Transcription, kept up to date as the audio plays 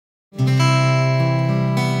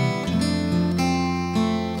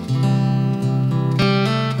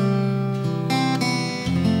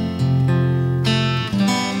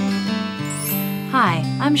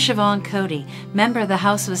I'm Siobhan Coady, member of the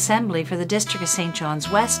House of Assembly for the District of St. John's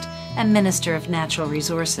West and Minister of Natural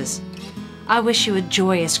Resources. I wish you a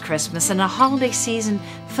joyous Christmas and a holiday season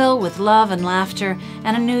filled with love and laughter,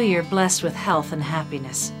 and a new year blessed with health and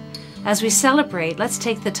happiness. As we celebrate, let's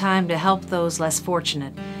take the time to help those less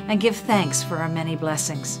fortunate and give thanks for our many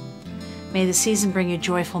blessings. May the season bring you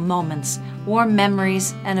joyful moments, warm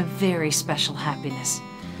memories, and a very special happiness.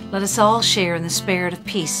 Let us all share in the spirit of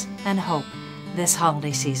peace and hope this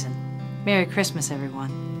holiday season. Merry Christmas,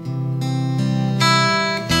 everyone.